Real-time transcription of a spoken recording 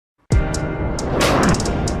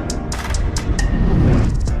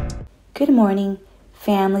Good morning,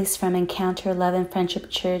 families from Encounter Love and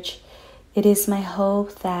Friendship Church. It is my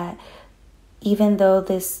hope that even though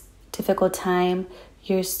this difficult time,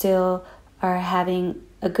 you still are having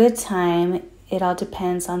a good time. It all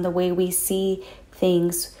depends on the way we see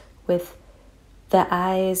things with the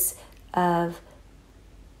eyes of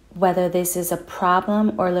whether this is a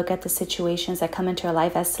problem or look at the situations that come into our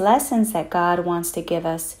life as lessons that God wants to give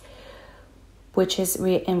us, which is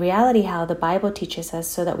in reality how the Bible teaches us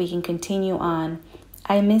so that we can continue on.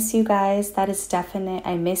 I miss you guys. That is definite.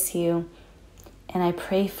 I miss you. And I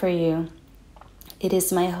pray for you. It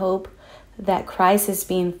is my hope that Christ is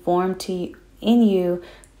being formed in you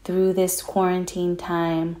through this quarantine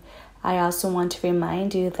time. I also want to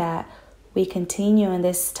remind you that we continue in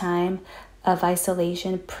this time of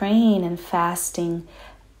isolation, praying and fasting,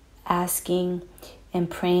 asking and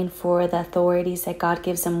praying for the authorities that God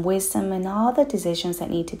gives them wisdom and all the decisions that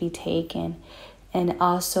need to be taken. And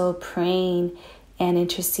also praying and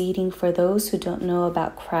interceding for those who don't know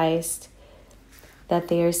about Christ, that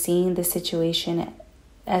they are seeing the situation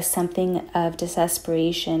as something of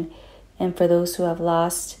desperation, and for those who have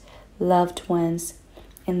lost loved ones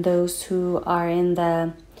and those who are in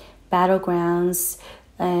the battlegrounds,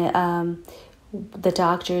 the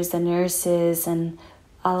doctors, the nurses, and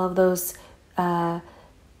all of those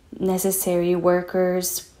necessary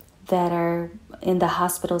workers that are in the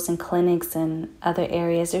hospitals and clinics and other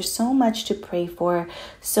areas. There's so much to pray for,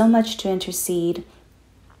 so much to intercede.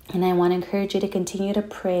 And I want to encourage you to continue to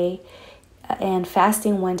pray and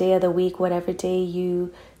fasting one day of the week, whatever day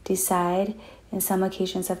you decide. In some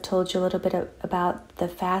occasions, I've told you a little bit about the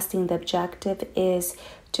fasting. The objective is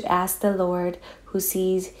to ask the Lord, who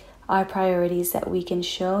sees our priorities, that we can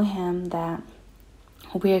show him that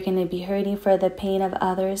we are going to be hurting for the pain of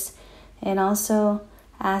others, and also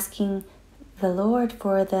asking the Lord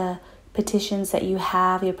for the petitions that you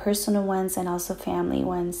have, your personal ones and also family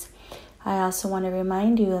ones. I also want to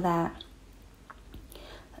remind you that,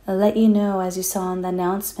 let you know, as you saw in the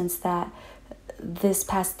announcements, that this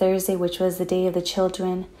past Thursday, which was the Day of the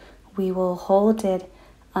Children, we will hold it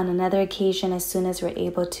on another occasion as soon as we're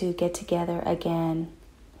able to get together again.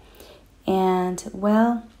 And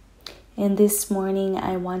well, in this morning,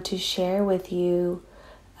 I want to share with you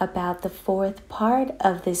about the fourth part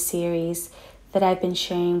of this series that I've been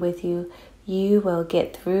sharing with you. You will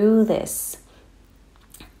get through this.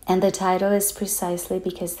 And the title is precisely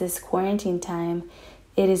because this quarantine time,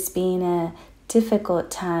 it is being a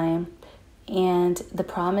difficult time, and the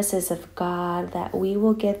promises of God that we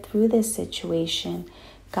will get through this situation.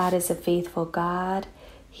 God is a faithful God.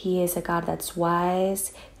 He is a God that's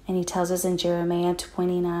wise. And he tells us in Jeremiah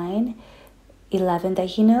 29:11 that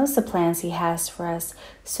he knows the plans he has for us.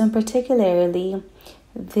 So particularly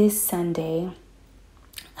this Sunday,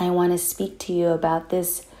 I want to speak to you about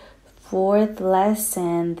this fourth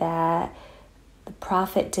lesson that the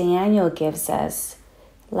prophet Daniel gives us.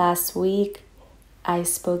 Last week, I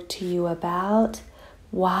spoke to you about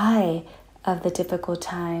why of the difficult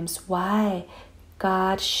times, why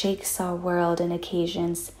God shakes our world in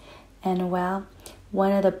occasions. And well,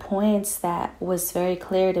 one of the points that was very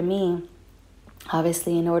clear to me,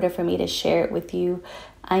 obviously in order for me to share it with you,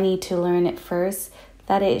 I need to learn it first,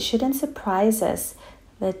 that it shouldn't surprise us.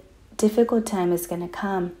 The difficult time is going to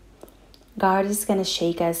come. God is going to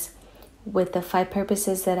shake us with the 5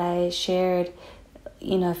 purposes that I shared,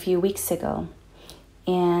 a few weeks ago.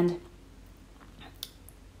 And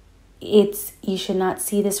you should not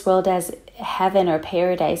see this world as heaven or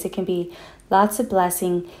paradise. It can be lots of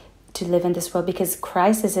blessing to live in this world because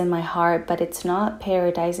Christ is in my heart, but it's not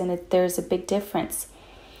paradise, and there's a big difference.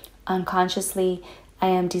 Unconsciously, I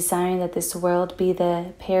am desiring that this world be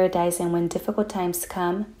the paradise, and when difficult times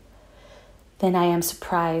come, then I am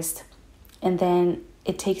surprised. And then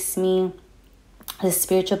it takes me, the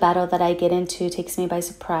spiritual battle that I get into takes me by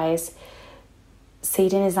surprise.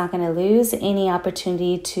 Satan is not going to lose any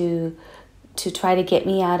opportunity to try to get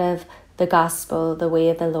me out of the gospel, the way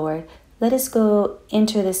of the Lord. Let us go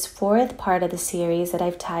into this fourth part of the series that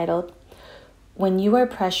I've titled, When You Are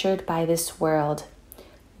Pressured by This World.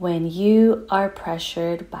 When you are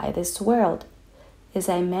pressured by this world. As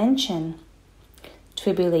I mentioned,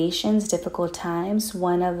 tribulations, difficult times,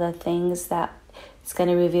 one of the things that it's going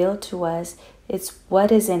to reveal to us is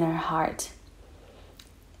what is in our heart.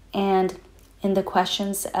 And in the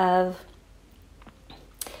questions of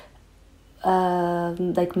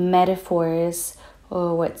like metaphors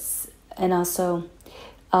or and also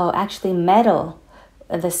metal,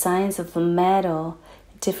 the signs of metal,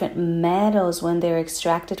 different metals when they're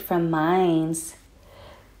extracted from mines,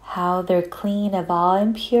 how they're clean of all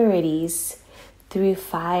impurities through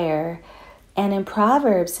fire, And in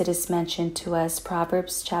Proverbs, it is mentioned to us,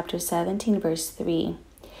 Proverbs chapter 17, verse 3.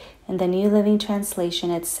 In the New Living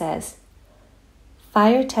Translation, it says,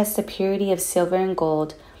 "Fire tests the purity of silver and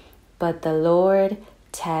gold, but the Lord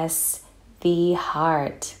tests the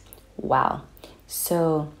heart." Wow.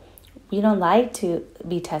 So we don't like to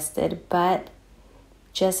be tested, but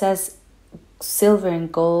just as silver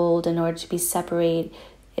and gold, in order to be separated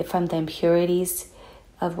from the impurities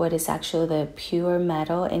of what is actually the pure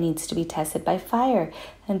metal, it needs to be tested by fire.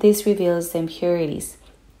 And this reveals the impurities.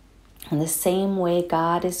 In the same way,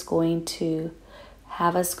 God is going to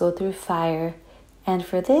have us go through fire. And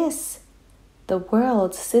for this, the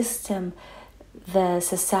world system, the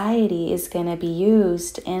society is going to be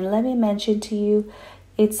used. And let me mention to you,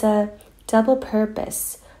 it's a double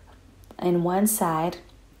purpose. On one side,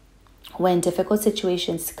 when difficult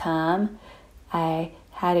situations come, I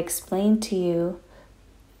had explained to you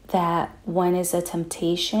that one is a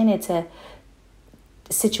temptation. It's a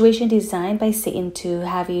situation designed by Satan to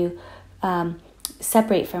have you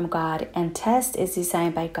separate from God, and test is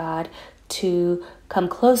designed by God to come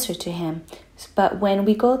closer to him. But when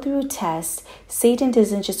we go through tests, Satan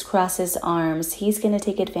doesn't just cross his arms. He's going to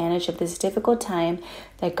take advantage of this difficult time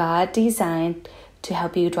that God designed to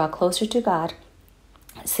help you draw closer to God.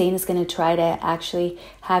 Satan is going to try to actually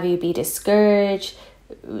have you be discouraged,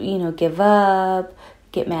 give up,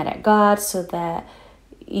 get mad at God, so that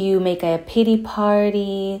you make a pity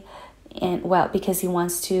party, and because he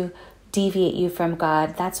wants to deviate you from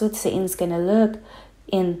God. That's what Satan's going to look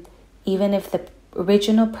in. Even if the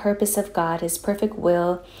original purpose of God, his perfect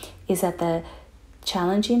will, is at the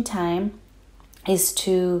challenging time, is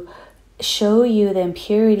to show you the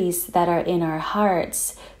impurities that are in our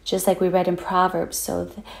hearts, just like we read in Proverbs. So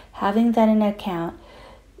having that in account,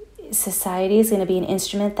 society is going to be an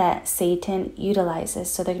instrument that Satan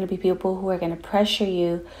utilizes. So there are going to be people who are going to pressure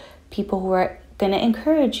you, people who are going to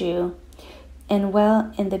encourage you. And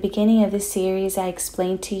in the beginning of this series, I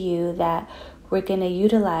explained to you that we're going to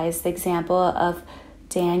utilize the example of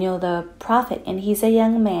Daniel the prophet. And he's a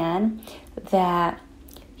young man that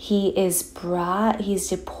he's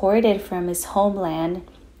deported from his homeland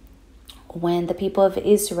when the people of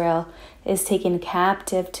Israel is taken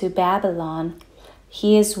captive to Babylon.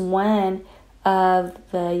 He is one of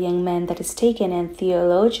the young men that is taken, and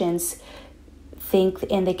theologians think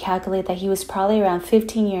and they calculate that he was probably around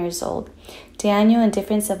 15 years old. Daniel, in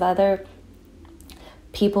difference of other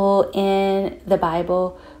people in the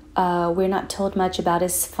Bible, we're not told much about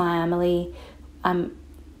his family. I'm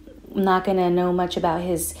not going to know much about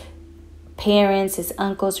his parents, his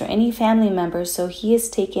uncles, or any family members. So he is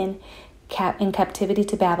taken in captivity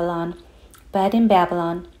to Babylon. But in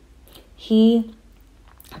Babylon, he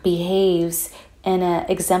behaves in an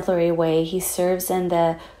exemplary way. He serves in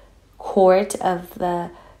the court of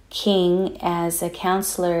the king as a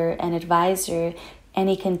counselor and advisor, and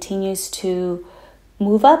he continues to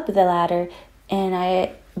move up the ladder. And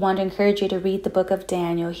I want to encourage you to read the book of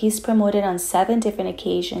Daniel. He's promoted on 7 different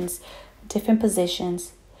occasions, different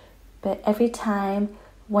positions. But every time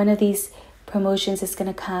one of these promotions is going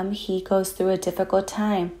to come, he goes through a difficult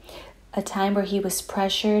time. A time where he was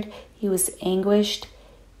pressured, he was anguished,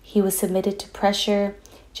 he was submitted to pressure.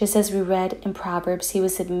 Just as we read in Proverbs, he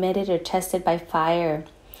was submitted or tested by fire.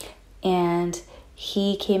 And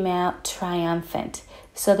he came out triumphant.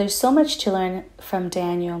 So there's so much to learn from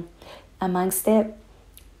Daniel. Amongst it,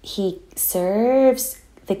 he serves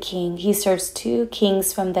the king. He serves 2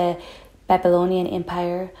 kings from the Babylonian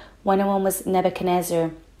Empire. One of them was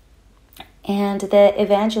Nebuchadnezzar. And the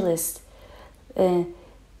evangelist,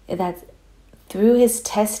 that through his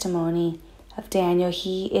testimony of Daniel,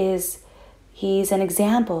 he's an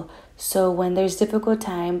example. So when there's difficult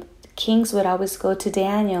time, kings would always go to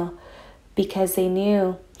Daniel because they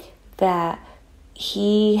knew that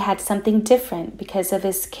he had something different because of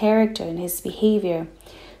his character and his behavior.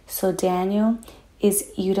 So Daniel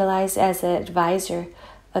is utilized as an advisor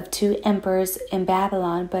of 2 emperors in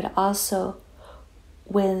Babylon, but also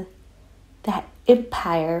when that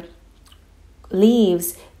empire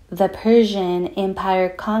leaves, the Persian Empire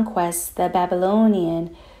conquests the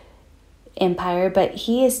Babylonian Empire, but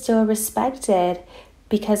he is still respected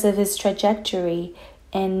because of his trajectory.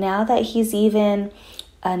 And now that he's even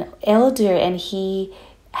an elder and he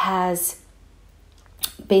has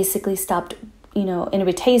basically stopped,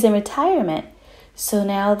 he's in retirement. So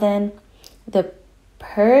now then the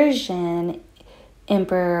Persian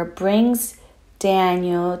emperor brings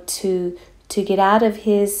Daniel to get out of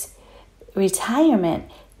his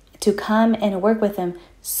retirement to come and work with him.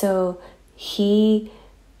 So he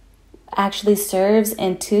actually serves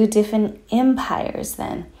in 2 different empires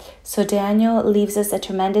then. So Daniel leaves us a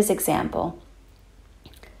tremendous example.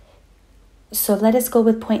 So let us go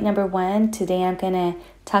with point number 1. Today I'm going to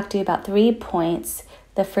talk to you about 3 points.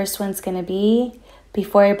 The first one's going to be,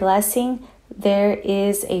 before a blessing, there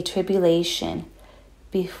is a tribulation.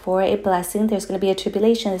 Before a blessing, there's going to be a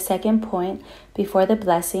tribulation. The second point, before the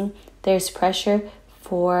blessing, there's pressure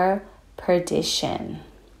for perdition.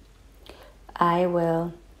 I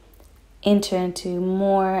will enter into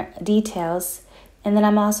more details, and then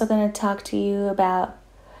I'm also going to talk to you about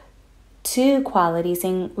 2 qualities.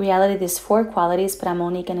 In reality, there's 4 qualities, but I'm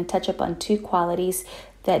only going to touch upon 2 qualities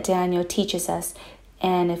that Daniel teaches us.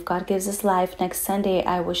 And if God gives us life, next Sunday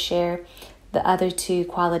I will share the other 2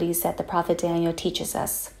 qualities that the prophet Daniel teaches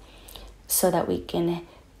us, so that we can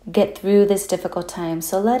get through this difficult time.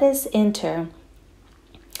 So let us enter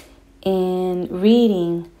in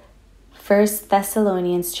reading 1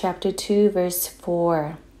 Thessalonians chapter 2, verse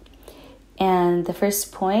 4. And the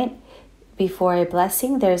first point, before a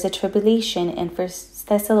blessing, there is a tribulation. And 1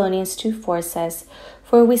 Thessalonians 2:4 says,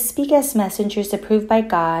 "For we speak as messengers approved by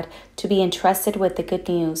God to be entrusted with the good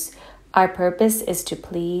news. Our purpose is to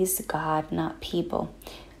please God, not people.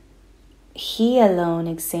 He alone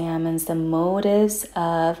examines the motives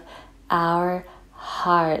of our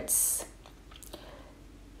hearts."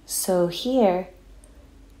 So here,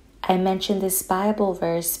 I mentioned this Bible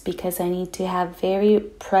verse because I need to have very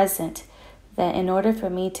present that in order for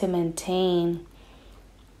me to maintain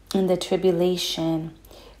in the tribulation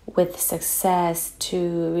with success,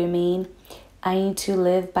 to remain, I need to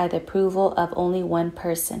live by the approval of only one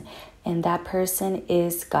person, and that person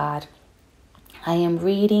is God. I am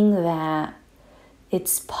reading that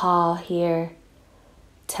it's Paul here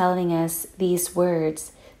telling us these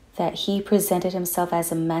words, that he presented himself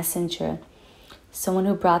as a messenger, someone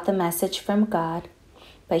who brought the message from God,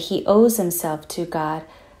 but he owes himself to God.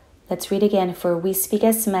 Let's read again. "For we speak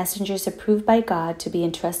as messengers approved by God to be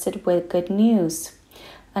entrusted with good news."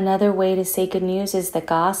 Another way to say good news is the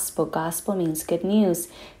gospel. Gospel means good news.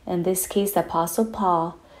 In this case, the Apostle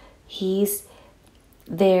Paul, he's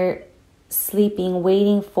there sleeping,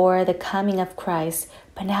 waiting for the coming of Christ.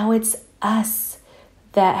 But now it's us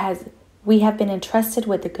we have been entrusted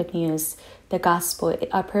with the good news, the gospel.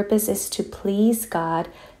 Our purpose is to please God,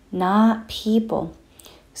 not people.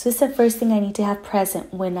 So this is the first thing I need to have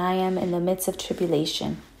present when I am in the midst of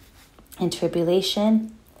tribulation. In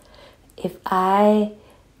tribulation, if I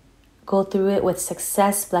go through it with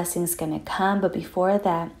success, blessings going to come. But before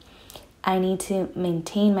that, I need to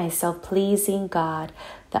maintain myself pleasing God,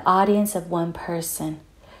 the audience of one person.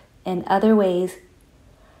 In other ways,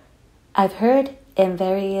 I've heard in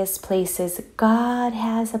various places, God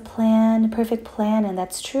has a plan, a perfect plan, and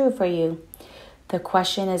that's true for you. The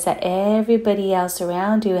question is that everybody else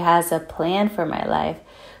around you has a plan for my life,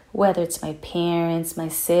 whether it's my parents, my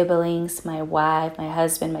siblings, my wife, my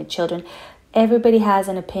husband, my children. Everybody has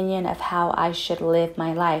an opinion of how I should live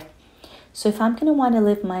my life. So if I'm going to want to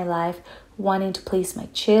live my life wanting to please my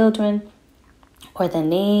children or the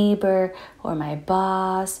neighbor or my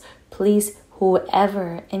boss, please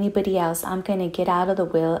whoever, anybody else, I'm going to get out of the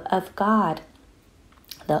will of God.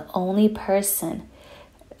 The only person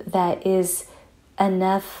that is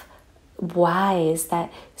wise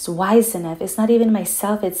enough, it's not even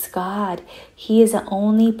myself, it's God. He is the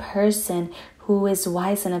only person who is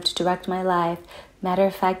wise enough to direct my life. Matter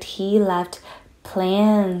of fact, he left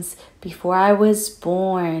plans before I was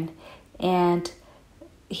born, and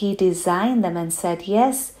he designed them and said,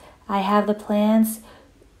 yes, I have the plans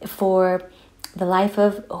for the life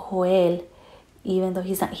of Joel, even though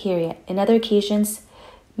he's not here yet. In other occasions,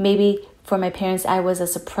 maybe for my parents, I was a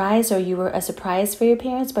surprise, or you were a surprise for your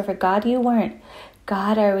parents, but for God, you weren't.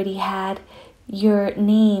 God already had your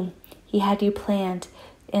name. He had you planned.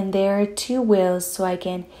 And there are 2 wills, so I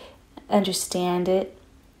can understand it.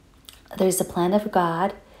 There's the plan of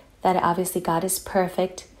God, that obviously God is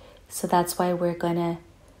perfect. So that's why we're going to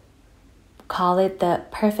call it the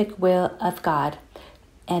perfect will of God.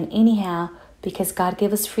 And anyhow, because God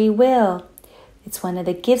gave us free will, it's one of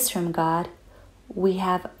the gifts from God, we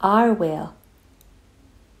have our will.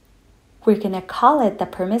 We're going to call it the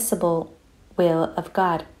permissible will of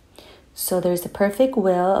God. So there's the perfect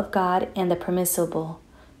will of God and the permissible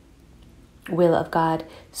will of God.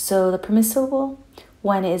 So the permissible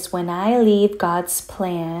one is when I leave God's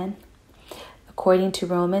plan, according to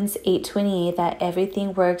Romans 8:28, that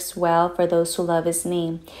everything works well for those who love his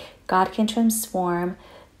name. God can transform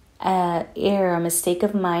an error, a mistake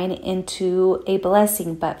of mine into a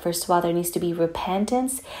blessing. But first of all, there needs to be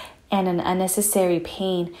repentance and an unnecessary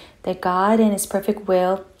pain that God in his perfect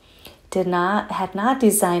will had not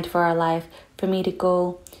designed for our life for me to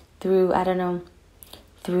go through,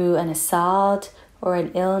 through an assault or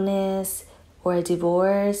an illness or a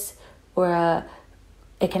divorce or a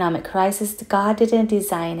economic crisis. God didn't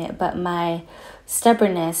design it, but my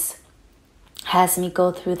stubbornness has me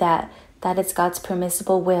go through that. That is God's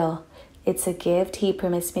permissible will. It's a gift. He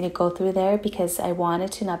permits me to go through there because I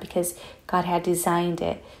wanted to, not because God had designed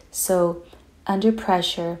it. So under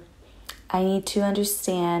pressure, I need to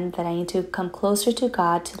understand that I need to come closer to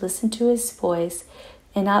God, to listen to His voice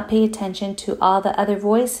and not pay attention to all the other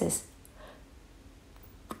voices.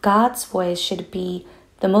 God's voice should be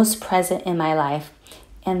the most present in my life.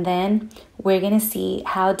 And then we're going to see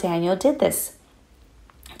how Daniel did this.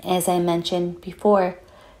 As I mentioned before,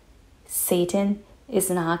 Satan is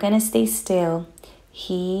not going to stay still.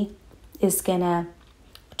 He is going to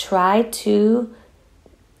try to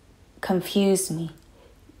confuse me,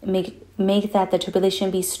 make that the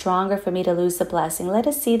tribulation be stronger for me to lose the blessing. Let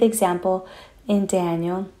us see the example in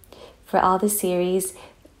Daniel. For all the series,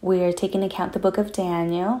 we are taking account the book of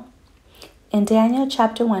Daniel. In Daniel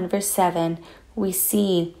chapter 1, verse 7, we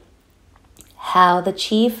see how the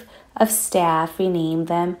chief of staff renamed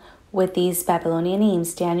them with these Babylonian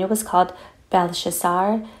names. Daniel was called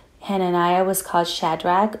Belshazzar, Hananiah was called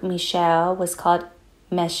Shadrach, Mishael was called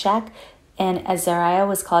Meshach, and Azariah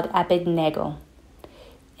was called Abednego.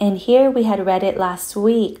 And here we had read it last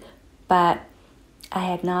week, but I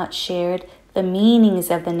had not shared the meanings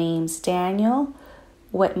of the names. Daniel,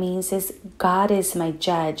 what means is God is my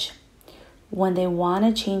judge. When they want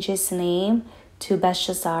to change his name to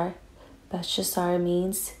Belshazzar, Belshazzar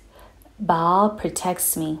means Baal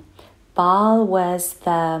protects me. Baal was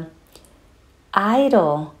the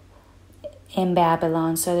idol in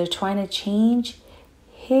Babylon, so they're trying to change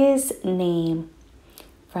his name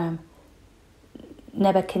from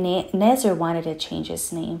Nebuchadnezzar wanted to change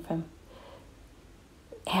his name from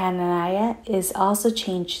Hananiah is also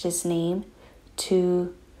changed his name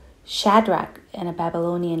to Shadrach, and a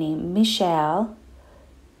Babylonian name. Mishael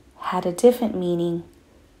had a different meaning.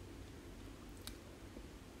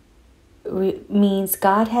 Means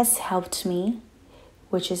God has helped me,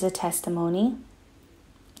 which is a testimony.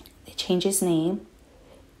 They change his name,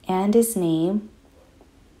 and his name.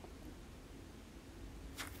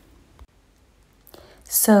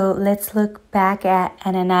 So let's look back at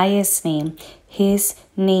Ananias' name. His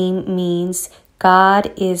name means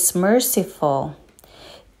God is merciful.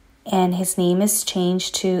 And his name is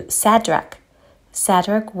changed to Sadrach.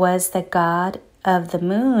 Sadrach was the god of the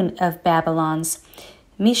moon of Babylon's.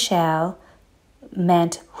 Mishael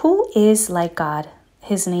meant who is like God.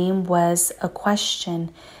 His name was a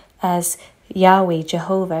question as Yahweh,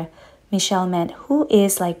 Jehovah. Mishael meant who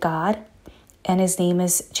is like God. And his name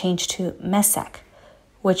is changed to Meshach,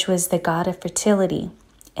 which was the god of fertility.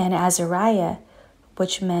 And Azariah,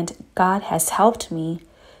 which meant God has helped me.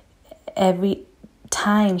 Every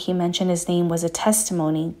time he mentioned his name was a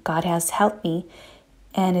testimony. God has helped me.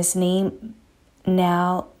 And his name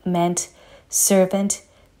now meant servant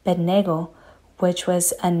Abednego, which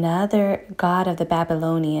was another god of the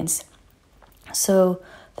Babylonians. So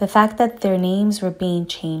the fact that their names were being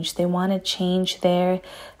changed, they want to change their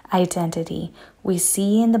identity. We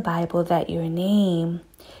see in the Bible that your name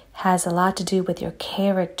has a lot to do with your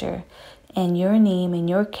character, and your name and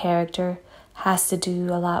your character has to do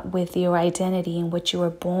a lot with your identity in which you were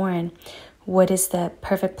born. What is the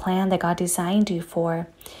perfect plan that God designed you for?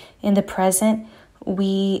 In the present,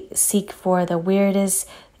 we seek for the weirdest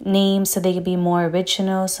names so they can be more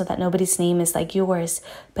original, so that nobody's name is like yours.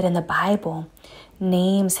 But in the Bible,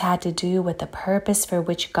 names had to do with the purpose for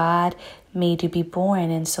which God made you be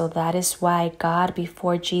born. And so that is why God,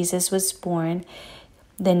 before Jesus was born,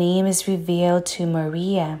 the name is revealed to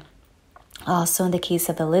Maria. Also in the case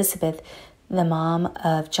of Elizabeth, the mom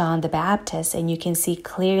of John the Baptist, and you can see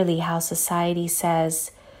clearly how society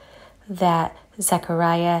says that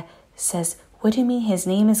Zechariah says, what do you mean his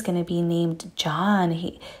name is going to be named John?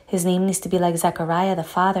 His name needs to be like Zechariah the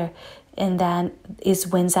father. And that is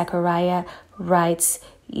when Zechariah writes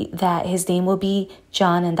that his name will be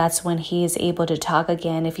John, and that's when he is able to talk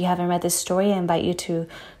again. If you haven't read this story, I invite you to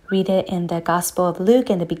read it in the Gospel of Luke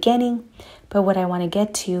in the beginning. But what I want to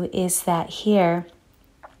get to is that here,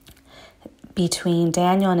 between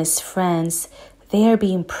Daniel and his friends, they are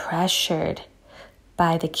being pressured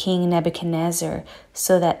by the king Nebuchadnezzar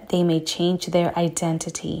so that they may change their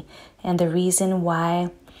identity and the reason why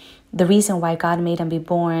God made them be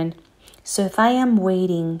born. So if I am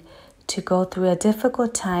waiting to go through a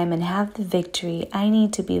difficult time and have the victory, I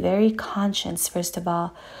need to be very conscious, first of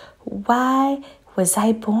all, why was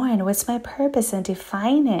I born? What's my purpose? And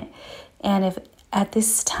define it. And if at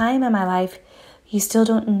this time in my life, you still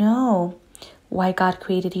don't know why God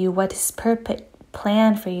created you, what His perfect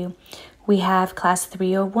plan for you. We have class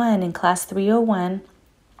 301. In class 301,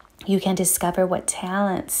 you can discover what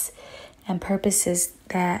talents and purposes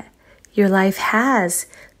that your life has,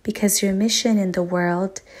 because your mission in the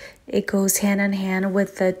world, it goes hand in hand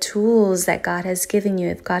with the tools that God has given you.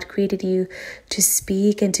 If God created you to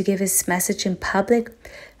speak and to give His message in public,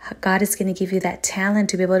 God is going to give you that talent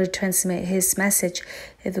to be able to transmit His message.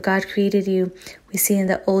 If God created you, we see in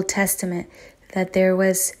the Old Testament that there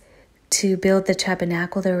was, to build the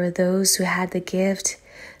tabernacle, there were those who had the gift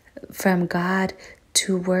from God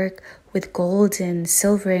to work with gold and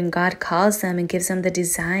silver, and God calls them and gives them the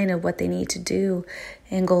design of what they need to do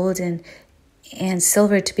in gold and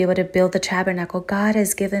silver to be able to build the tabernacle. God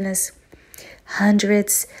has given us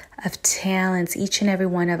hundreds of talents, each and every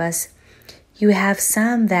one of us. You have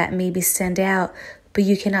some that maybe stand out, but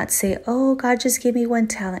you cannot say, oh, God just gave me one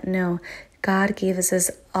talent. No, God gave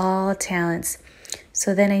us all talents.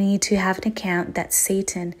 So then I need to have an account that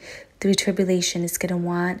Satan, through tribulation, is going to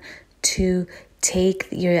want to take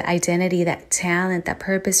your identity, that talent, that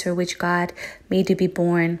purpose for which God made you be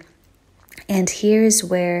born. And here's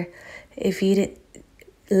where, if you didn't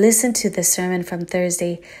listen to the sermon from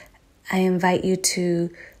Thursday, I invite you to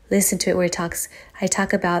listen to it, where I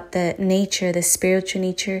talk about the nature, the spiritual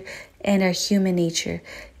nature, and our human nature.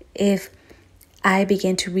 If I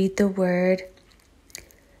begin to read the word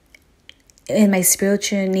and my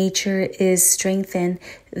spiritual nature is strengthened,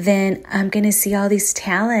 then I'm going to see all these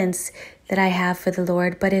talents that I have for the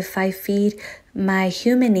Lord. But if I feed my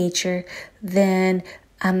human nature, then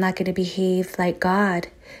I'm not going to behave like God.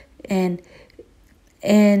 And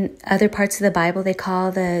in other parts of the Bible, they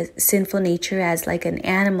call the sinful nature as like an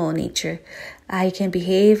animal nature. I can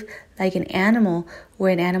behave like an animal,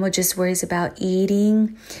 where an animal just worries about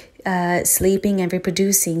eating, sleeping, and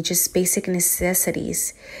reproducing, just basic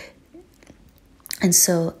necessities. And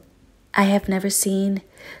so I have never seen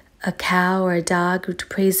a cow or a dog to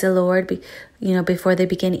praise the Lord, before they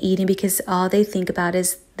begin eating, because all they think about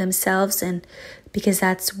is themselves, and because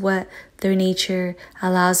that's what their nature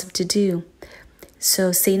allows them to do.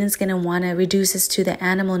 So Satan's going to want to reduce us to the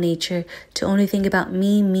animal nature, to only think about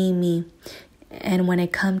me, me, me. And when I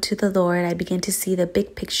come to the Lord, I begin to see the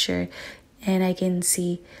big picture, and I can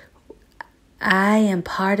see I am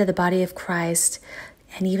part of the body of Christ.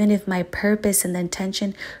 And even if my purpose and the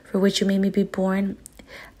intention for which you made me be born,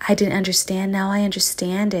 I didn't understand, now I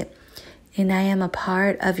understand it. And I am a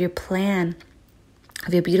part of your plan,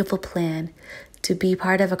 of your beautiful plan, to be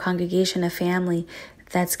part of a congregation, a family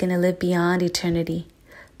that's going to live beyond eternity.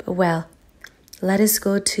 But let us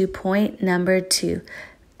go to point number 2.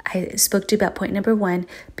 I spoke to you about point number 1.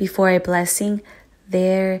 Before a blessing,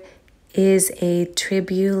 there is a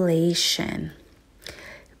tribulation.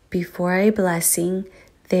 Before a blessing,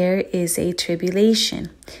 there is a tribulation.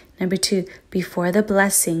 Number 2, before the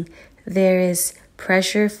blessing, there is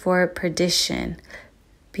pressure for perdition.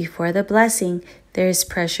 Before the blessing, there is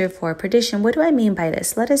pressure for perdition. What do I mean by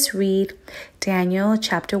this? Let us read Daniel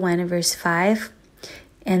chapter 1 and verse 5,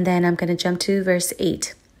 and then I'm going to jump to verse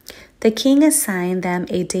 8. The king assigned them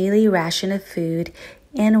a daily ration of food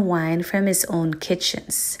and wine from his own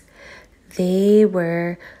kitchens. They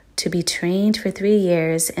were to be trained for 3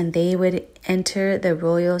 years, and they would enter the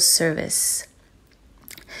royal service.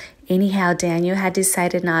 Anyhow, Daniel had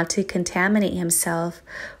decided not to contaminate himself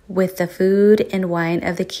with the food and wine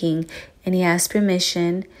of the king, and he asked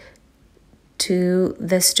permission to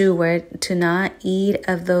the steward to not eat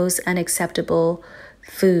of those unacceptable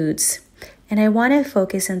foods. And I want to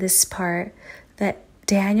focus on this part, that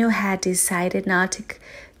Daniel had decided not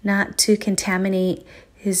to contaminate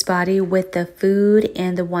his body with the food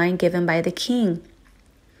and the wine given by the king.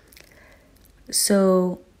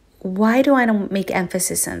 So why do I make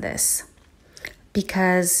emphasis on this?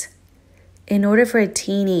 Because in order for a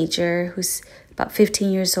teenager who's about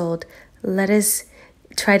 15 years old, let us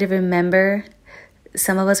try to remember.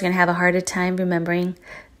 Some of us are going to have a harder time remembering,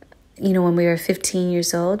 when we were 15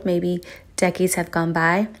 years old. Maybe decades have gone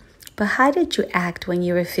by. But how did you act when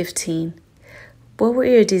you were 15? What were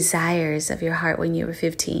your desires of your heart when you were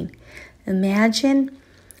 15? Imagine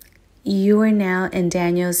you are now in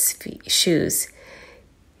Daniel's shoes.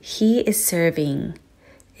 He is serving.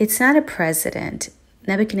 It's not a president.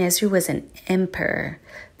 Nebuchadnezzar was an emperor.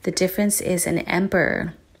 The difference is an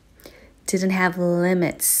emperor didn't have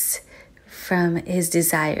limits from his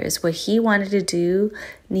desires. What he wanted to do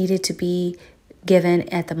needed to be given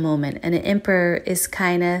at the moment. And an emperor is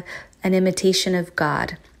kind of an imitation of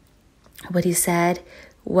God. What he said,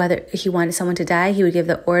 whether he wanted someone to die, he would give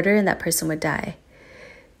the order and that person would die.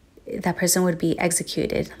 that person would be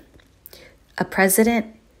executed. A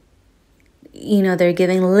president, they're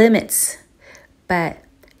giving limits. But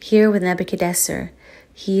here with Nebuchadnezzar,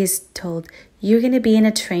 he is told, you're going to be in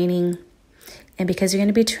a training. And because you're going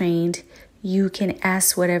to be trained, you can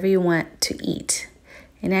ask whatever you want to eat.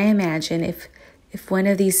 And I imagine if one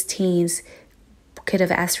of these teens could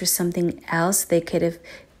have asked for something else, they could have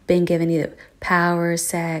been given either power,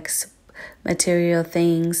 sex, material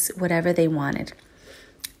things, whatever they wanted.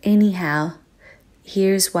 Anyhow,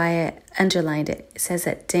 here's why I underlined it. It says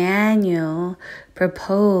that Daniel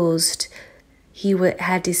proposed, he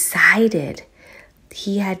had decided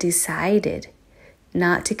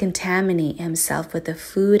not to contaminate himself with the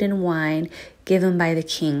food and wine given by the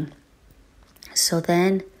king. So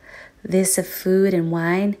then, this of food and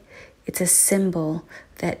wine, it's a symbol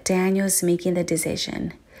that Daniel is making the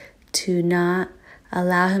decision to not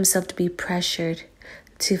allow himself to be pressured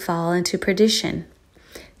to fall into perdition.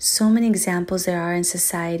 So many examples there are in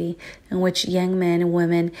society in which young men and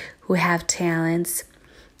women who have talents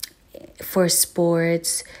for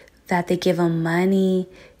sports, that they give them money,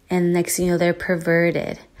 and next thing you know, they're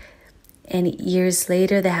perverted. And years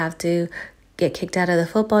later, they have to get kicked out of the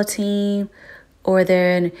football team, or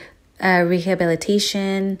they're in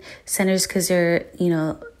rehabilitation centers because they're,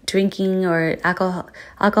 drinking or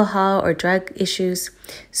alcohol or drug issues.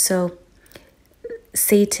 So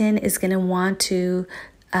Satan is going to want to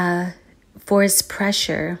force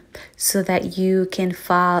pressure so that you can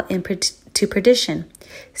fall into perdition.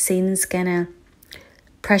 Satan's going to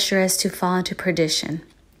pressure us to fall into perdition.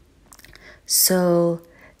 So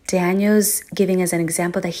Daniel's giving us an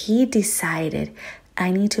example that he decided,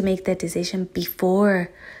 I need to make that decision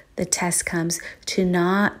before the test comes to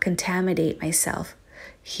not contaminate myself.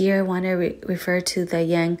 Here I want to refer to the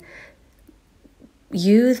young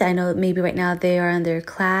youth. I know maybe right now they are in their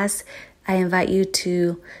class. I invite you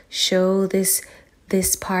to show this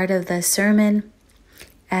part of the sermon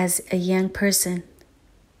as a young person.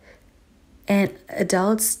 And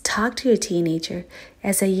adults, talk to your teenager.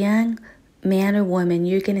 As a young man or woman,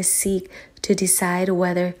 you're going to seek to decide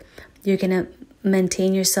whether you're going to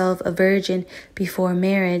maintain yourself a virgin before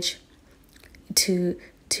marriage, to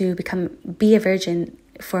be a virgin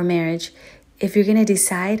for marriage. If you're going to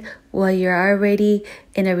decide while you're already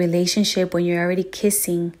in a relationship, when you're already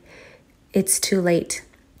kissing, it's too late.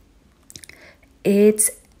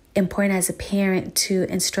 It's important as a parent to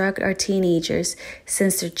instruct our teenagers,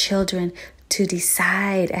 since they're children, to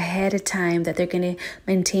decide ahead of time that they're going to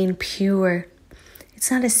maintain pure.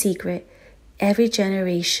 It's not a secret. Every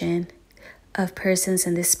generation of persons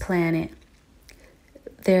in this planet,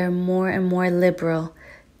 they're more and more liberal,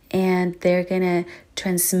 and they're going to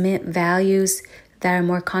transmit values that are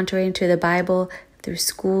more contrary to the Bible through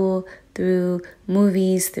school, through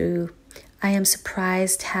movies, through... I am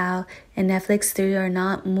surprised how in Netflix there are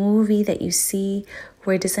not movie that you see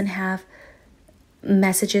where it doesn't have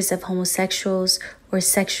messages of homosexuals or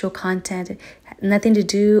sexual content. Nothing to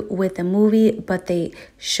do with the movie, but they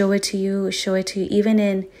show it to you.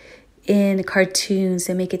 Even in cartoons,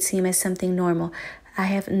 they make it seem as something normal. I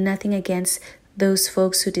have nothing against those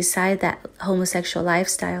folks who decide that homosexual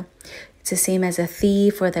lifestyle. It's the same as a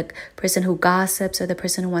thief or the person who gossips or the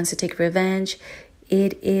person who wants to take revenge.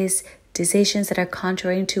 It is decisions that are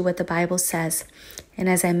contrary to what the Bible says. And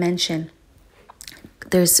as I mentioned,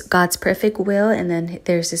 there's God's perfect will, and then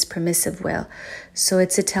there's His permissive will. So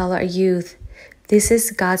it's to tell our youth, this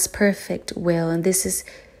is God's perfect will, and this is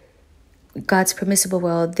God's permissible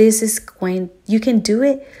will. This is you can do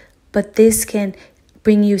it, but this can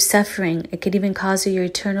bring you suffering. It could even cause you your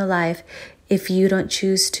eternal life if you don't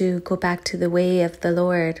choose to go back to the way of the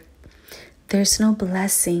Lord. There's no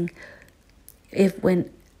blessing if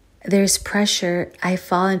when there's pressure, I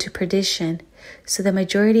fall into perdition. So the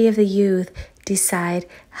majority of the youth decide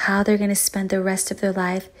how they're going to spend the rest of their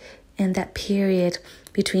life in that period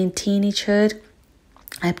between teenagehood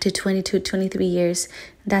up to 22, 23 years.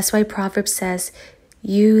 That's why Proverbs says,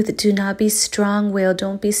 youth, do not be strong-willed,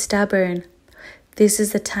 don't be stubborn. This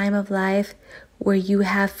is the time of life where you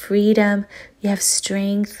have freedom, you have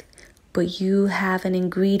strength, but you have an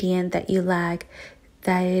ingredient that you lack,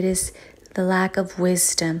 that it is the lack of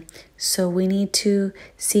wisdom. So we need to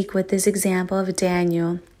seek with this example of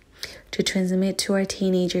Daniel to transmit to our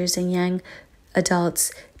teenagers and young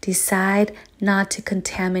adults. Decide not to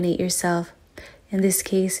contaminate yourself. In this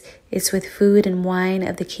case, it's with food and wine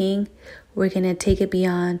of the king. We're going to take it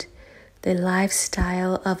beyond the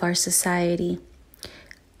lifestyle of our society.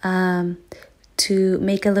 To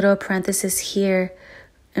make a little parenthesis here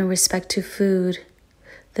in respect to food,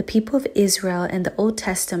 the people of Israel in the Old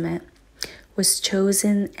Testament was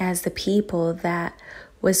chosen as the people that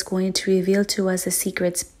was going to reveal to us the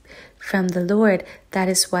secrets from the Lord. That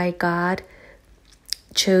is why God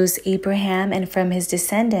chose Abraham, and from his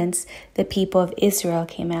descendants, the people of Israel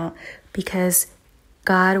came out, because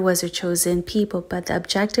God was a chosen people, but the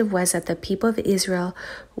objective was that the people of Israel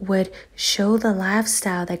would show the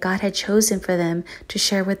lifestyle that God had chosen for them to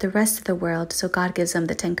share with the rest of the world. So God gives them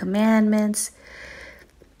the 10 Commandments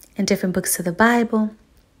and different books of the Bible.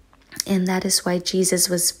 And that is why Jesus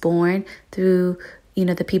was born through,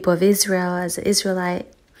 the people of Israel as an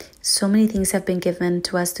Israelite. So many things have been given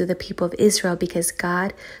to us through the people of Israel, because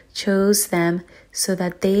God chose them so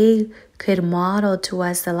that they could model to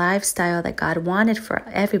us the lifestyle that God wanted for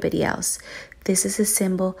everybody else. This is a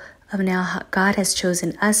symbol of now how God has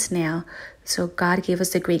chosen us now. So God gave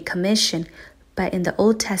us the Great Commission. But in the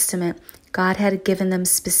Old Testament, God had given them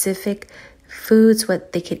specific foods,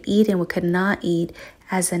 what they could eat and what could not eat,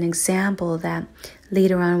 as an example that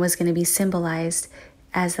later on was going to be symbolized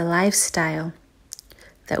as the lifestyle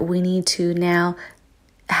that we need to now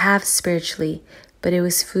have spiritually. But it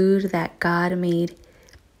was food that God made.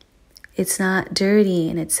 It's not dirty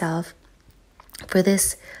in itself. For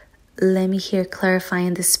this, let me here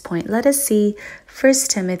clarifying this point. Let us see 1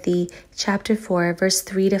 Timothy chapter 4, verse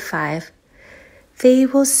 3-5. They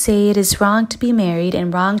will say it is wrong to be married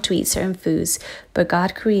and wrong to eat certain foods, but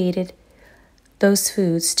God created those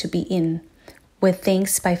foods to be eaten with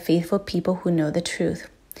thanks by faithful people who know the truth.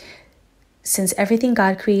 Since everything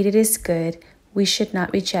God created is good, we should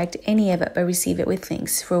not reject any of it, but receive it with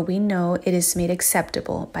thanks, for we know it is made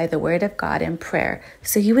acceptable by the word of God and prayer.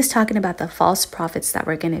 So he was talking about the false prophets that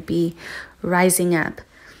were going to be rising up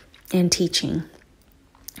and teaching.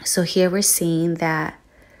 So here we're seeing that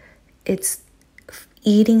it's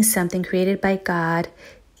eating something created by God,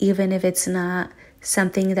 even if it's not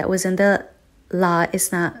something that was in the law,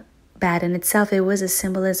 it's not bad in itself. It was a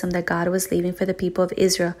symbolism that God was leaving for the people of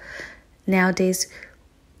Israel. Nowadays,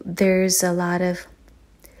 there's a lot of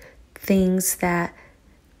things that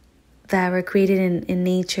were created in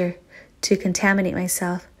nature to contaminate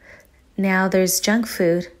myself. Now there's junk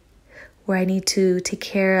food where I need to take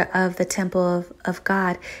care of the temple of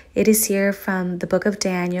God. It is here from the book of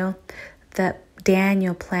Daniel that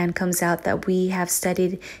Daniel plan comes out that we have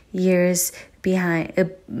studied years behind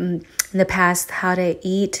in the past, how to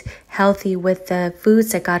eat healthy with the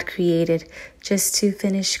foods that God created. Just to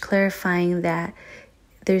finish clarifying that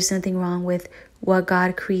there's nothing wrong with what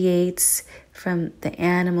God creates from the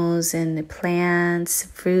animals and the plants,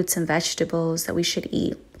 fruits and vegetables that we should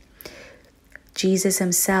eat. Jesus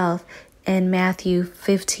himself in Matthew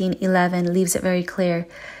 15:11 leaves it very clear.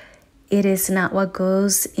 It is not what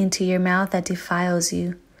goes into your mouth that defiles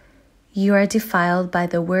you. You are defiled by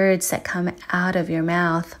the words that come out of your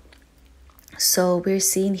mouth. So we're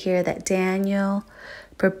seeing here that Daniel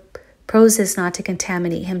proposes not to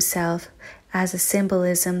contaminate himself, as a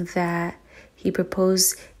symbolism that he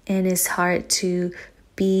proposed in his heart to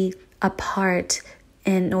be apart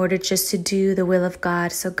in order just to do the will of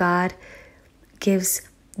God. So God gives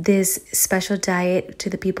this special diet to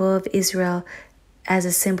the people of Israel as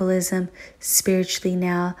a symbolism spiritually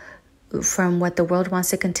now from what the world wants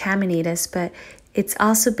to contaminate us. But it's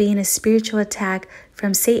also being a spiritual attack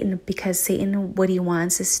from Satan, because Satan, what he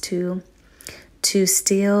wants is to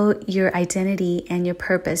steal your identity and your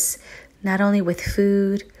purpose, not only with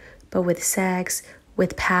food, but with sex,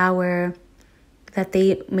 with power, that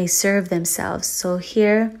they may serve themselves. So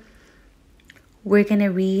here, we're going to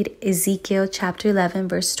read Ezekiel chapter 11,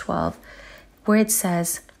 verse 12, where it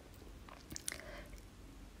says,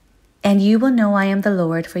 "And you will know I am the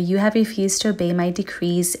Lord, for you have refused to obey my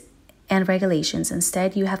decrees and regulations.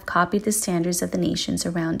 Instead, you have copied the standards of the nations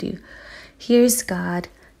around you." Here's God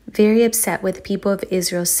very upset with the people of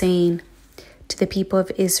Israel, saying to the people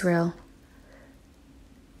of Israel,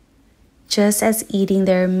 just as eating,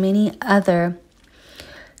 there are many other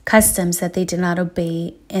customs that they did not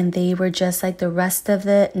obey, and they were just like the rest of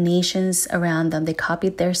the nations around them. They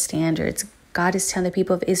copied their standards. God is telling the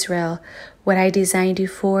people of Israel, what I designed you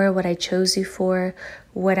for, what I chose you for,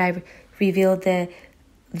 what I revealed the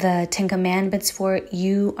 10 Commandments for,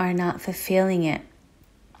 you are not fulfilling it.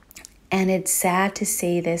 And it's sad to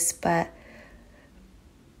say this, but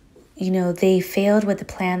they failed with the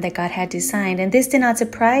plan that God had designed. And this did not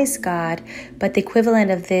surprise God, but the equivalent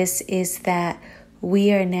of this is that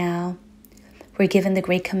we're given the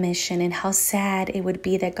Great Commission. And how sad it would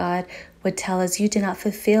be that God would tell us, you did not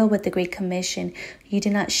fulfill with the Great Commission. You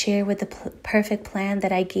did not share with the perfect plan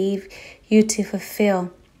that I gave you to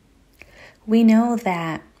fulfill. We know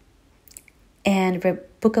that in the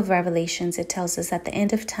book of Revelations, it tells us at the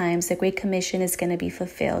end of times, the Great Commission is going to be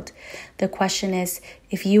fulfilled. The question is,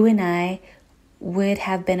 if you and I would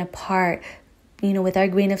have been a part, with our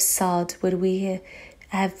grain of salt, would we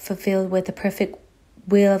have fulfilled with the perfect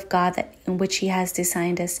will of God in which He has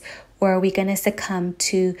designed us? Or are we going to succumb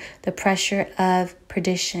to the pressure of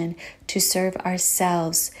perdition to serve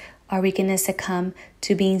ourselves? Are we going to succumb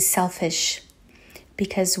to being selfish?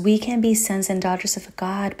 Because we can be sons and daughters of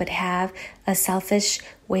God, but have a selfish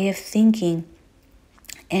way of thinking.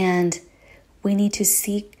 And we need to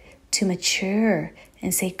seek to mature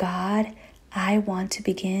and say, God, I want to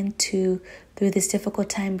begin to, through this difficult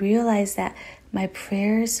time, realize that my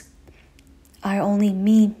prayers are only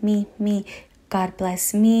me. God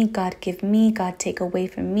bless me, God give me, God take away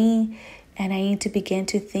from me. And I need to begin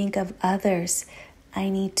to think of others. I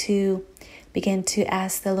need to begin to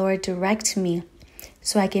ask the Lord, direct me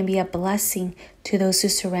so I can be a blessing to those who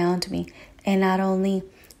surround me, and not only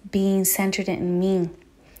being centered in me.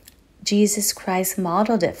 Jesus Christ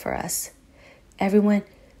modeled it for us. Everything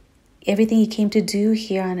He came to do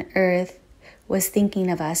here on earth was thinking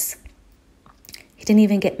of us. He didn't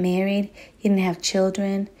even get married. He didn't have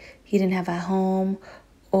children. He didn't have a home,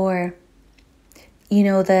 or,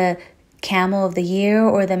 the camel of the year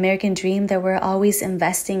or the American dream that we're always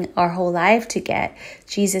investing our whole life to get.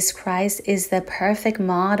 Jesus Christ is the perfect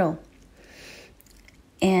model.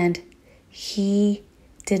 And He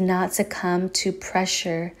did not succumb to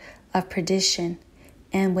pressure of perdition.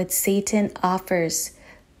 And when Satan offers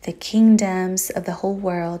the kingdoms of the whole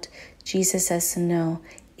world, Jesus says, no,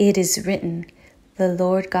 it is written, the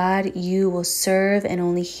Lord God you will serve, and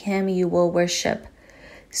only Him you will worship.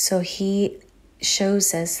 So He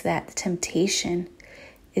shows us that temptation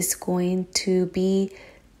is going to be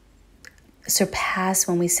surpassed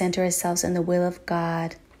when we center ourselves in the will of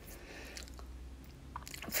God.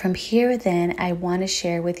 From here, then, I want to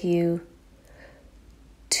share with you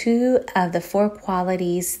 2 of the 4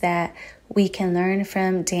 qualities that we can learn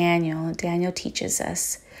from Daniel. Daniel teaches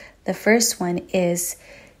us. The first one is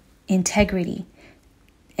integrity.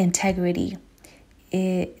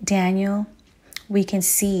 Daniel, we can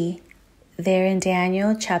see there in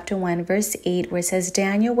Daniel chapter 1, verse 8, where it says,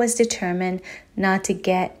 Daniel was determined not to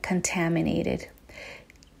get contaminated.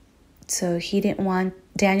 So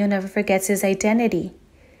Daniel never forgets his identity.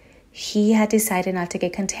 He had decided not to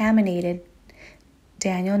get contaminated.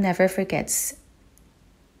 Daniel never forgets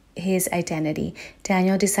his identity.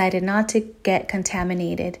 Daniel decided not to get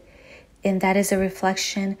contaminated. And that is a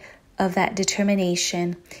reflection of that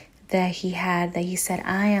determination that he had, that he said,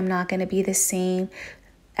 I am not going to be the same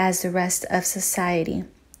as the rest of society.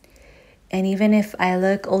 And even if I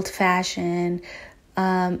look old-fashioned,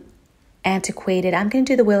 antiquated, I'm going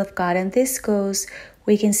to do the will of God. And this goes,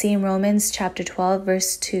 we can see in Romans chapter 12,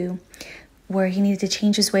 verse 2, where he needed to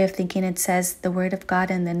change his way of thinking. It says, the word of God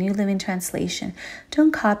in the New Living Translation,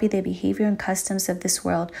 don't copy the behavior and customs of this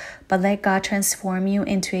world, but let God transform you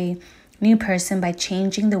into a new person by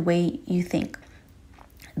changing the way you think.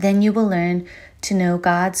 Then you will learn to know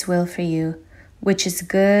God's will for you, which is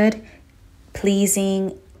good,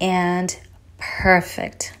 pleasing, and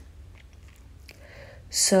perfect.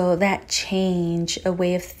 So that change, a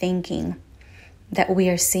way of thinking that we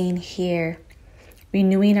are seeing here,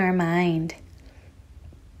 renewing our mind,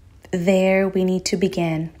 there we need to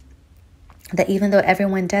begin. That even though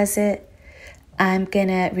everyone does it, I'm going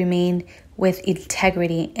to remain with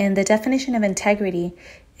integrity. And the definition of integrity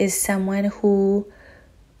is someone who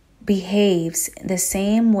behaves the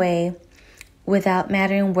same way without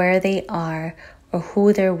mattering where they are or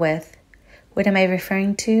who they're with. What am I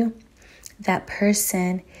referring to? That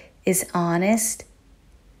person is honest,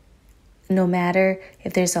 no matter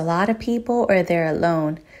if there's a lot of people or they're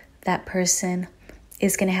alone. That person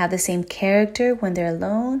is going to have the same character when they're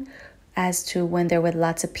alone as to when they're with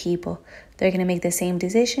lots of people. They're going to make the same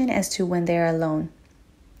decision as to when they're alone.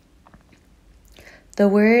 The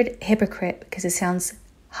word hypocrite, because it sounds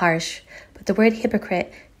harsh, but the word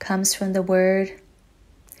hypocrite comes from the word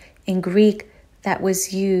in Greek that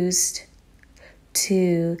was used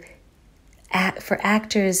for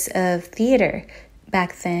actors of theater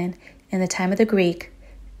back then. In the time of the Greek,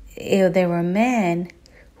 there were men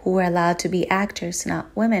who were allowed to be actors, not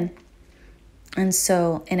women. And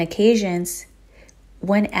so in occasions,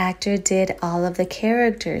 one actor did all of the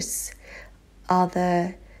characters of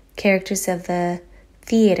the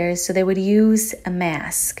theater. So they would use a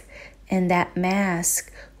mask, and that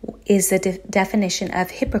mask is the definition of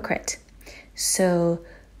hypocrite. So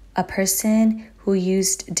a person who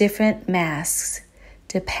used different masks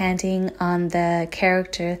depending on the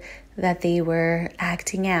character that they were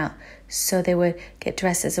acting out. So they would get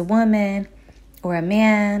dressed as a woman or a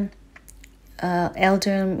man,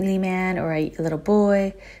 elderly man or a little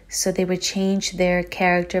boy. So they would change their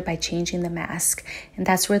character by changing the mask. And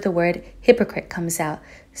that's where the word hypocrite comes out.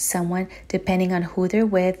 Someone, depending on who they're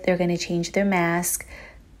with, they're going to change their mask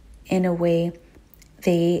in a way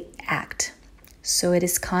they act. So it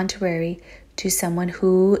is contrary to someone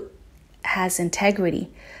who has integrity.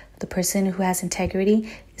 The person who has integrity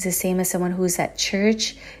is the same as someone who's at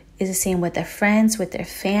church, is the same with their friends, with their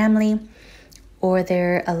family, or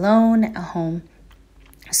they're alone at home.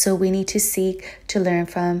 So we need to seek to learn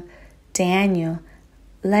from Daniel.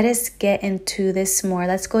 Let us get into this more.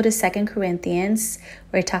 Let's go to 2 Corinthians,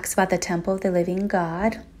 where it talks about the temple of the living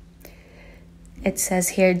God. It says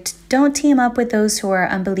here, don't team up with those who are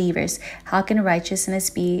unbelievers. How can righteousness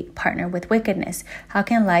be partnered with wickedness? How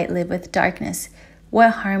can light live with darkness?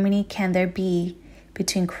 What harmony can there be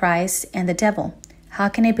between Christ and the devil? How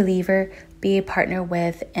can a believer be a partner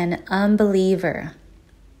with an unbeliever?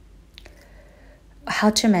 How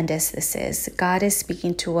tremendous this is. God is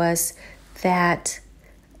speaking to us that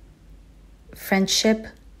friendship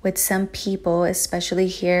with some people, especially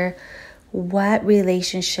here, what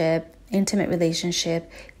relationship, intimate relationship,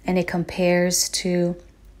 and it compares to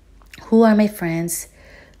who are my friends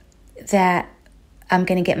that I'm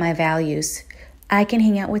going to get my values. I can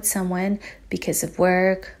hang out with someone because of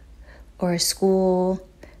work or school,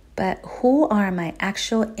 but who are my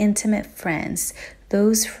actual intimate friends?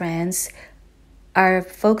 Those friends are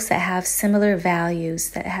folks that have similar values,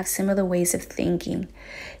 that have similar ways of thinking.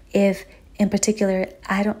 If, in particular,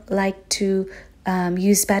 I don't like to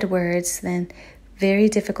use bad words, then very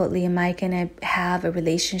difficultly am I going to have a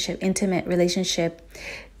relationship, intimate relationship,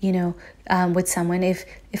 with someone if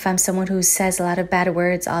I'm someone who says a lot of bad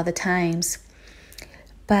words all the times.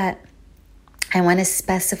 But I want to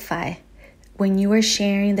specify, when you are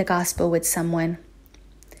sharing the gospel with someone,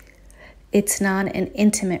 it's not an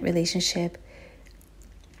intimate relationship.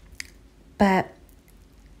 But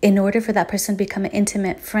in order for that person to become an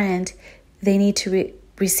intimate friend, they need to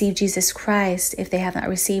receive Jesus Christ if they have not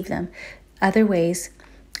received them. Other ways,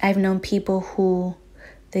 I've known people who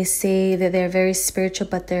they say that they're very spiritual,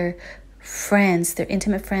 but their friends, their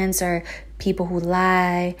intimate friends, are people who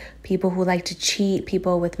lie, people who like to cheat,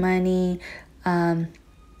 people with money,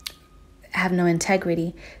 have no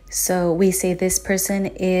integrity. So we say this person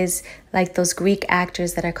is like those Greek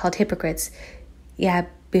actors that are called hypocrites. Yeah,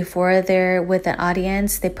 before they're with an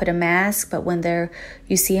audience, they put a mask, but when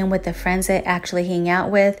you see them with the friends they actually hang out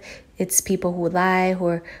with, it's people who lie,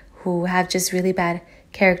 who have just really bad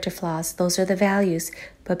character flaws. Those are the values.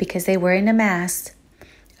 But because they wear a mask,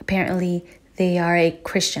 apparently they are a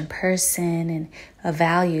Christian person and of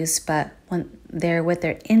values. But when they're with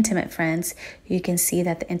their intimate friends, you can see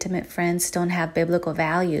that the intimate friends don't have biblical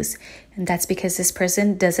values. And that's because this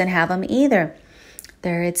person doesn't have them either.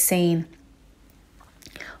 It's saying,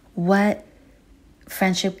 what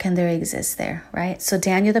friendship can there exist there, right? So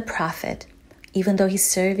Daniel the prophet, even though he's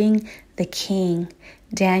serving the king,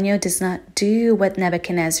 Daniel does not do what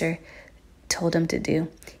Nebuchadnezzar told him to do.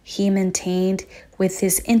 He maintained with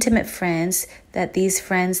his intimate friends, that these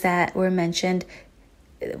friends that were mentioned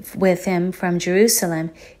with him from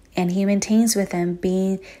Jerusalem, and he maintains with them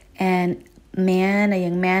being a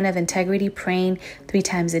young man of integrity, praying 3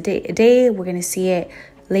 times a day. We're going to see it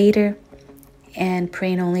later. And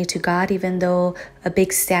praying only to God, even though a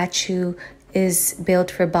big statue is built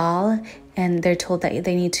for Baal, and they're told that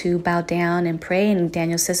they need to bow down and pray. And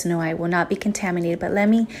Daniel says, no, I will not be contaminated. But let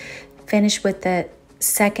me finish with the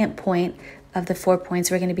second point of the 4 points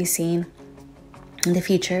we're going to be seeing in the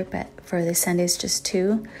future. But for this Sunday, it's just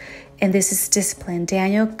 2. And this is discipline.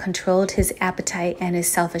 Daniel controlled his appetite and his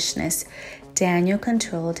selfishness. Daniel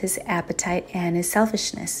controlled his appetite and his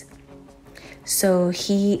selfishness. So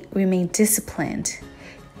he remained disciplined.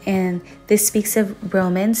 And this speaks of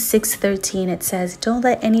Romans 6:13. It says, don't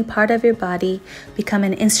let any part of your body become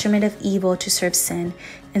an instrument of evil to serve sin.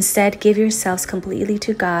 Instead, give yourselves completely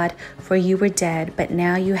to God, for you were dead, but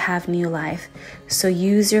now you have new life. So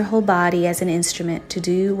use your whole body as an instrument to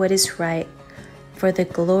do what is right for the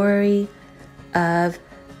glory of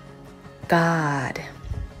God.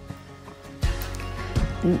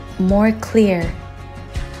 More clear,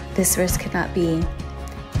 this verse could not be.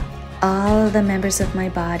 All the members of my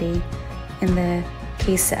body. In the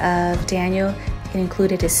case of Daniel, it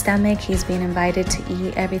included his stomach. He's being invited to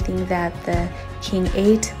eat everything that the king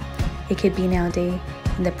ate. It could be nowadays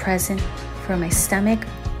in the present for my stomach.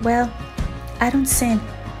 Well, I don't sin.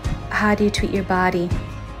 How do you treat your body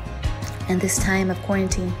in this time of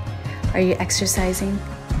quarantine? Are you exercising,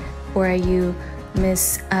 or are you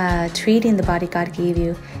mistreating the body God gave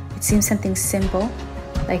you? It seems something simple,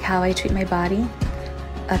 like how I treat my body,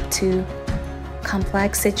 up to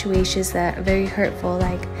complex situations that are very hurtful,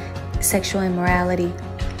 like sexual immorality.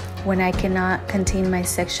 When I cannot contain my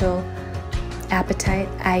sexual appetite,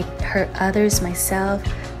 I hurt others, myself,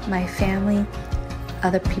 my family,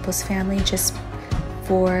 other people's family, just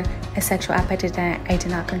for a sexual appetite that I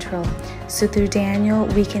did not control. So through Daniel,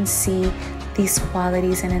 we can see these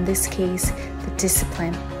qualities, and in this case, the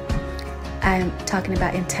discipline. I'm talking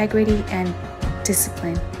about integrity and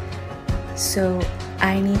discipline. So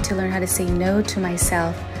I need to learn how to say no to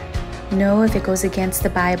myself. No if it goes against the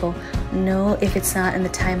Bible. No if it's not in the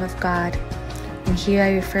time of God. And here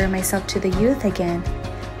I refer myself to the youth again.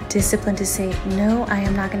 Discipline to say, no, I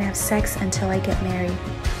am not going to have sex until I get married.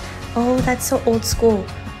 Oh, that's so old school.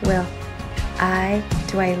 Well,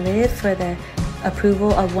 do I live for the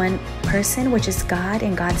approval of one person, which is God,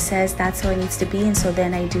 and God says that's how it needs to be, and so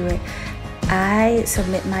then I do it. I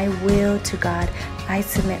submit my will to God. I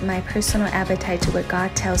submit my personal appetite to what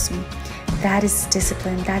God tells me. That is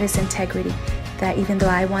discipline. That is integrity. That even though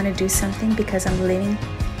I want to do something because I'm living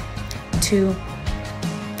to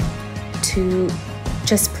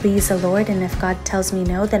just please the Lord, and if God tells me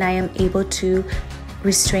no, then I am able to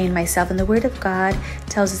restrain myself. And the Word of God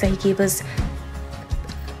tells us that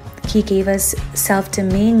He gave us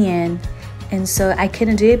self-dominion. And so I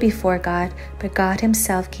couldn't do it before God, but God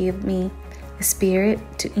Himself gave me a spirit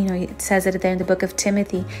to, it says it there in the book of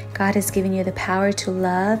Timothy. God has given you the power to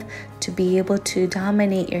love, to be able to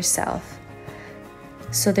dominate yourself.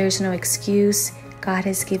 So there's no excuse. God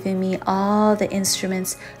has given me all the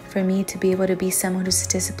instruments for me to be able to be someone who's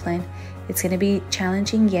disciplined. It's going to be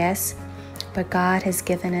challenging, yes, but God has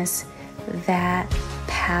given us that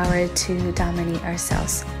power to dominate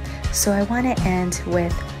ourselves. So I want to end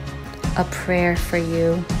with a prayer for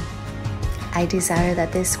you. I desire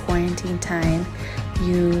that this quarantine time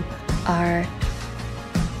you are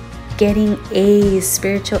getting A's,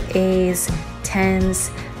 spiritual A's,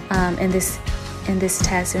 10s in this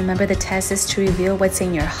test. Remember, the test is to reveal what's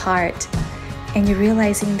in your heart, and you're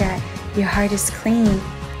realizing that your heart is clean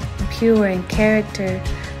and pure in character.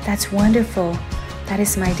 That's wonderful. That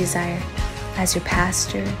is my desire as your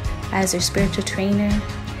pastor, as your spiritual trainer.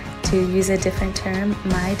 To use a different term,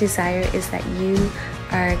 my desire is that you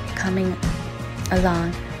are coming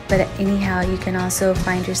along. But anyhow, you can also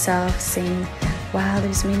find yourself saying, wow,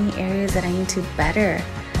 there's many areas that I need to better.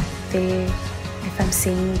 If I'm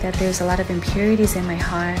seeing that there's a lot of impurities in my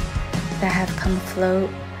heart that have come afloat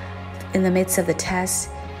in the midst of the test,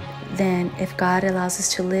 then if God allows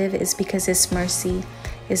us to live, it's because His mercy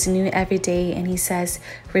is new every day. And He says,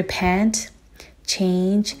 repent,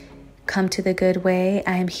 change, come to the good way.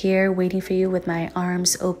 I am here waiting for you with my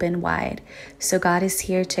arms open wide. So God is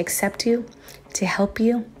here to accept you, to help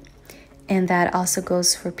you. And that also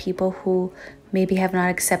goes for people who maybe have not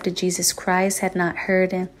accepted Jesus Christ, had not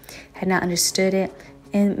heard Him, had not understood it,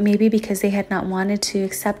 and maybe because they had not wanted to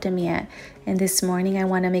accept Him yet. And this morning I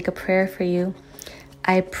want to make a prayer for you.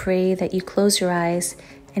 I pray that you close your eyes.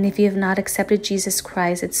 And if you have not accepted Jesus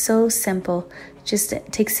Christ, it's so simple. Just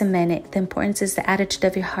takes a minute. The importance is the attitude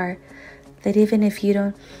of your heart. That even if you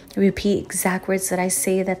don't repeat exact words that I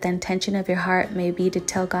say, that the intention of your heart may be to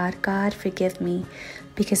tell God, God, forgive me,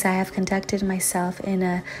 because I have conducted myself in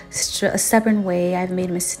a stubborn way. I've made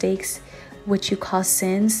mistakes, which you call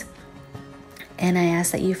sins. And I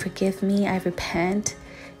ask that you forgive me. I repent.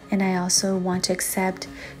 And I also want to accept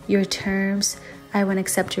your terms. I want to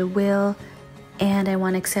accept your will. And I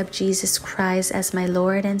want to accept Jesus Christ as my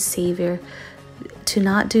Lord and Savior. To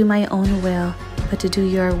not do my own will, but to do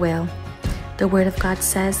your will. The Word of God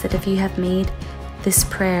says that if you have made this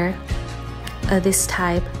prayer, this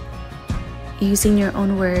type, using your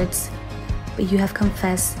own words, but you have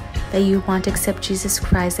confessed that you want to accept Jesus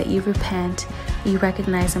Christ, that you repent, you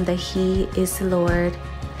recognize Him, that He is the Lord,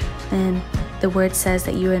 then the Word says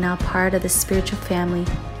that you are now part of the spiritual family.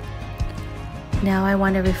 Now I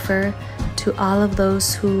want to refer to all of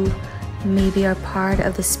those who maybe are part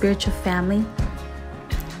of the spiritual family,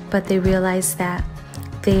 but they realize that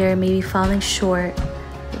they are maybe falling short,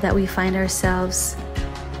 that we find ourselves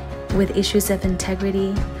with issues of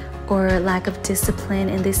integrity or lack of discipline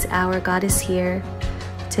in this hour. God is here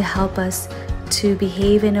to help us to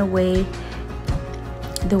behave in a way,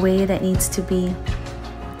 the way that needs to be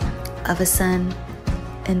of a son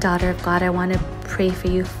and daughter of God. I want to pray for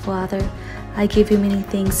you, Father. I give you many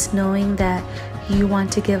thanks, knowing that you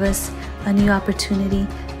want to give us a new opportunity.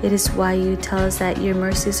 It is why you tell us that your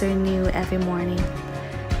mercies are new every morning.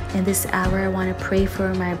 In this hour, I want to pray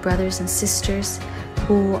for my brothers and sisters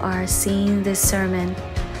who are seeing this sermon.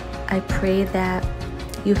 I pray that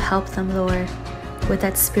you help them, Lord, with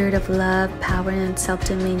that spirit of love, power, and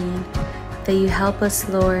self-dominion. That you help us,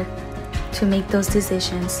 Lord, to make those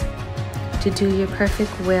decisions, to do your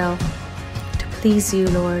perfect will, to please you,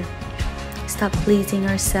 Lord. Stop pleasing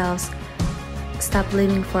ourselves. Stop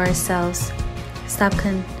living for ourselves. Stop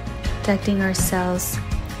conducting ourselves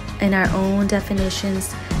in our own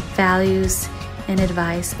definitions, values, and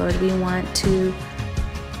advice, Lord. We want to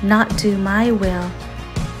not do my will,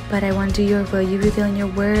 but I want to do your will. You reveal in your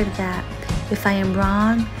word that if I am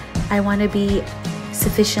wrong, I want to be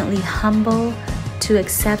sufficiently humble to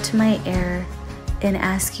accept my error and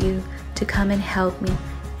ask you to come and help me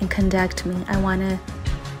and conduct me. I want to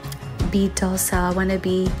be docile. I want to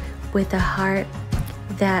be with a heart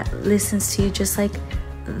that listens to you, just like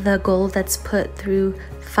the gold that's put through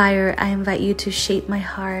fire. I invite you to shape my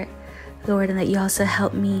heart, Lord, and that you also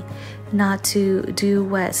help me not to do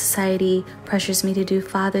what society pressures me to do.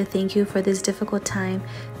 Father, thank you for this difficult time.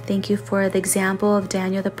 Thank you for the example of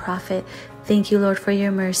Daniel the prophet. Thank you, Lord, for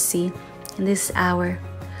your mercy in this hour.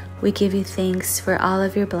 We give you thanks for all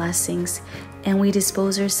of your blessings, and we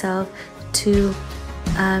dispose ourselves to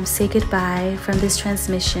say goodbye from this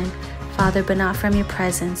transmission, Father, but not from your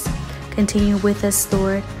presence. Continue with us,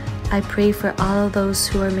 Lord. I pray for all of those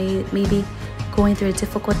who are maybe going through a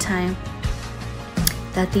difficult time,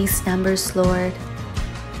 that these numbers, Lord,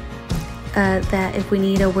 that if we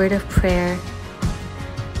need a word of prayer,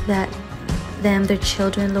 that them, their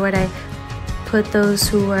children, Lord, I put those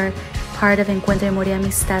who are part of Encuentro Amor y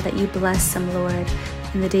Amistad, that you bless them, Lord,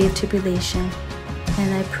 in the day of tribulation.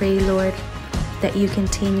 And I pray, Lord, that you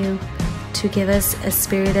continue to give us a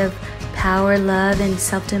spirit of power, love, and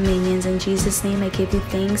self-dominions. In Jesus' name, I give you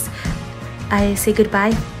thanks. I say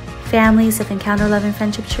goodbye, families of Encounter Love and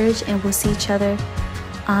Friendship Church, and we'll see each other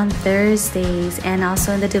on Thursdays and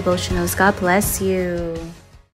also in the devotionals. God bless you.